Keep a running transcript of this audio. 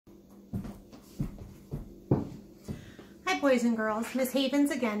boys and girls, Miss Havens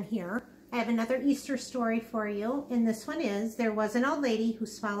again here. I have another Easter story for you, and this one is There Was an Old Lady Who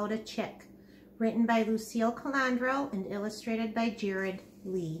Swallowed a Chick, written by Lucille Calandro and illustrated by Jared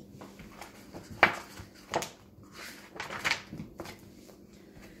Lee.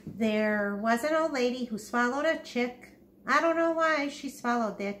 There was an old lady who swallowed a chick. I don't know why she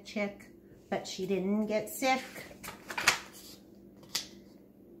swallowed that chick, but she didn't get sick.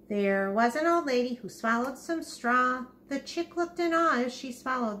 There was an old lady who swallowed some straw. The chick looked in awe as she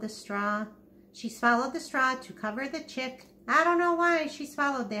swallowed the straw. She swallowed the straw to cover the chick. I don't know why she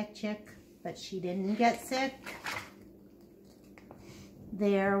swallowed that chick, but she didn't get sick.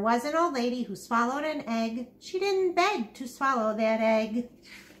 There was an old lady who swallowed an egg. She didn't beg to swallow that egg.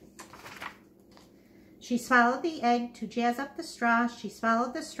 She swallowed the egg to jazz up the straw. She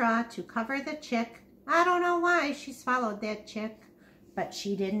swallowed the straw to cover the chick. I don't know why she swallowed that chick, but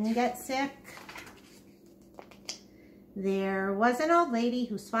she didn't get sick. There was an old lady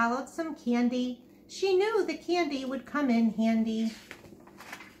who swallowed some candy. She knew the candy would come in handy.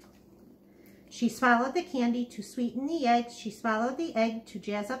 She swallowed the candy to sweeten the egg. She swallowed the egg to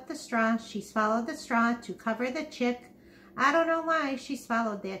jazz up the straw. She swallowed the straw to cover the chick. I don't know why she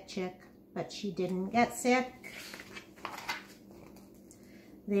swallowed that chick, but she didn't get sick.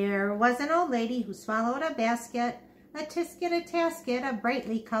 There was an old lady who swallowed a basket. A tisket, a tasket, a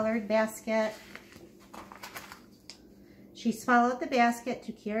brightly colored basket. She swallowed the basket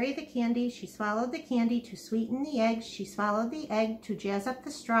to carry the candy. She swallowed the candy to sweeten the egg. She swallowed the egg to jazz up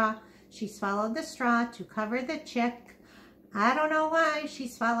the straw. She swallowed the straw to cover the chick. I don't know why she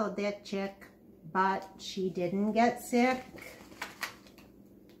swallowed that chick, but she didn't get sick.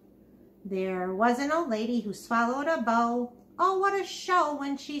 There was an old lady who swallowed a bow. Oh, what a show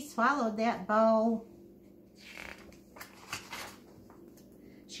when she swallowed that bow.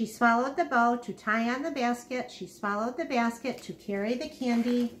 She swallowed the bow to tie on the basket. She swallowed the basket to carry the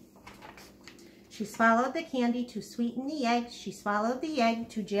candy. She swallowed the candy to sweeten the egg. She swallowed the egg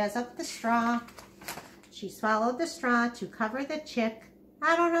to jazz up the straw. She swallowed the straw to cover the chick.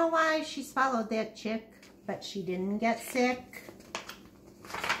 I don't know why she swallowed that chick, but she didn't get sick.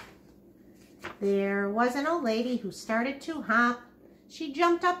 There was an old lady who started to hop. She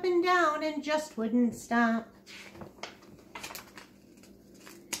jumped up and down and just wouldn't stop.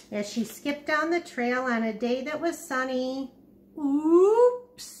 As she skipped down the trail on a day that was sunny,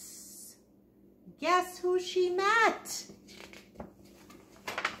 oops, guess who she met?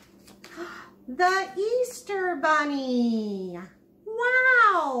 The Easter Bunny.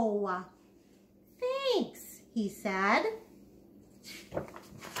 Wow, thanks, he said.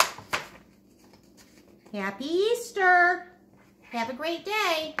 Happy Easter. Have a great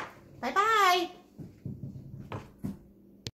day. Bye-bye.